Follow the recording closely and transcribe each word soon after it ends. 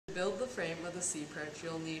build the frame of the Sea Perch,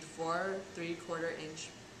 you'll need 4 3/4-inch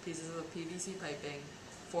pieces of PVC piping,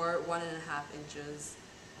 4 1.5 inches,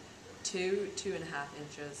 2 2.5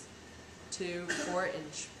 inches, 2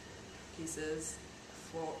 4-inch pieces,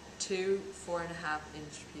 2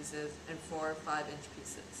 4.5-inch pieces, and 4 5-inch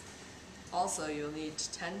pieces. Also, you'll need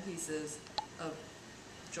 10 pieces of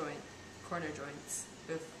corner joints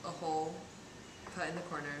with a hole cut in the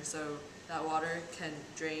corner so that water can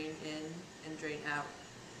drain in and drain out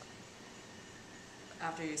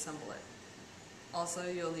after you assemble it. Also,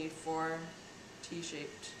 you'll need 4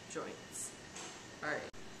 T-shaped joints. Alright,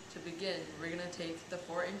 to begin, we're going to take the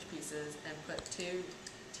 4-inch pieces and put 2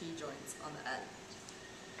 T-joints on the end.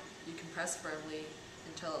 You can press firmly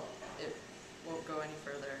until it won't go any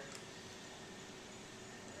further.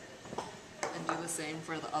 And do the same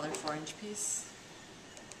for the other 4-inch piece.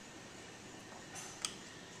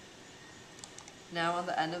 Now on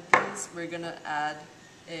the end of these, we're going to add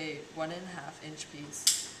a 1.5-inch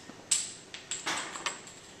piece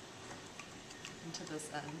into this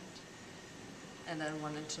end, and then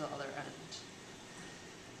one into the other end.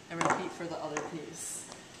 And repeat for the other piece.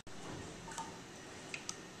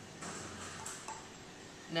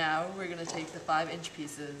 Now we're going to take the 5-inch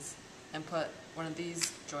pieces and put one of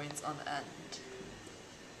these joints on the end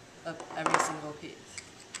of every single piece.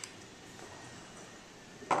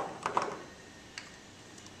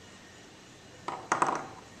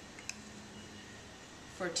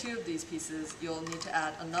 For 2 of these pieces, you'll need to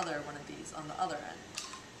add another one of these on the other end.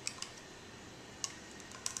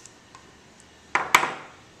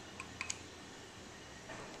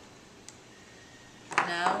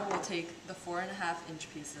 Now we'll take the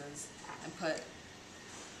 4.5-inch pieces and put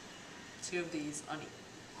 2 of these on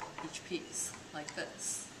each piece, like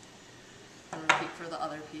this. And repeat for the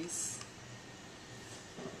other piece.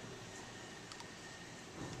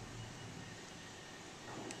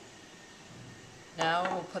 Now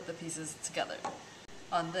we'll put the pieces together.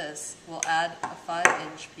 On this, we'll add a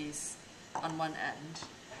 5-inch piece on one end,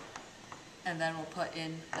 and then we'll put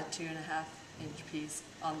in a 2.5-inch piece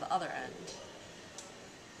on the other end.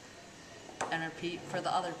 And repeat for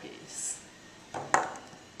the other piece.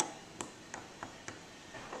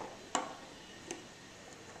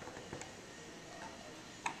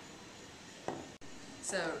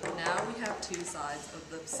 So now we have 2 sides of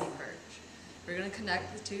the Sea Perch. We're going to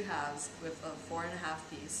connect the 2 halves with a 4.5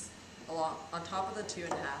 piece on top of the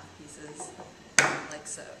 2.5 pieces, like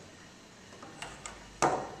so.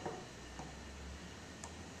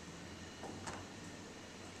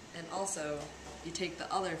 And also, you take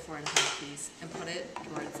the other 4.5 piece and put it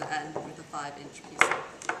towards the end with a 5-inch piece.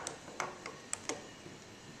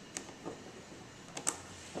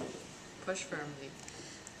 Push firmly,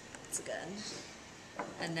 once again.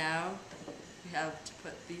 And now we have to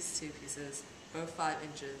put these 2 pieces, both 5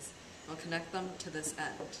 inches. We'll connect them to this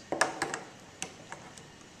end.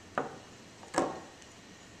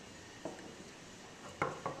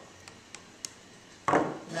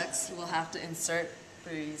 Next, we'll have to insert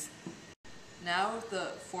buoys. Now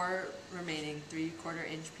the 4 remaining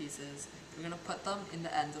 3/4-inch pieces, we're going to put them in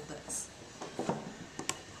the ends of this.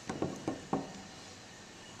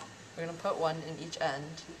 We're going to put one in each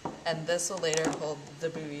end, and this will later hold the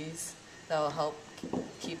buoys that will help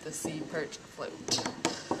keep the Sea Perch afloat.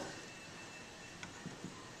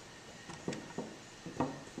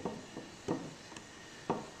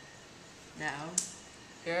 Now,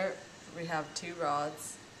 here we have 2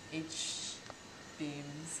 rods, H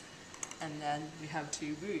beams, and then we have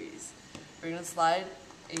 2 buoys. We're going to slide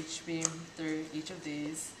H-beam through each of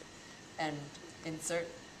these and insert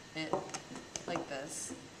it like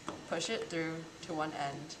this. Push it through to one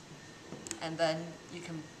end, and then you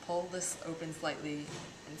can pull this open slightly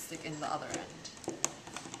and stick in the other end.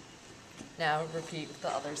 Now repeat with the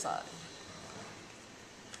other side.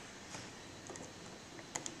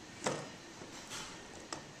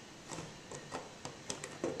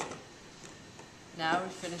 Now we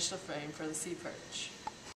finished the frame for the Sea Perch.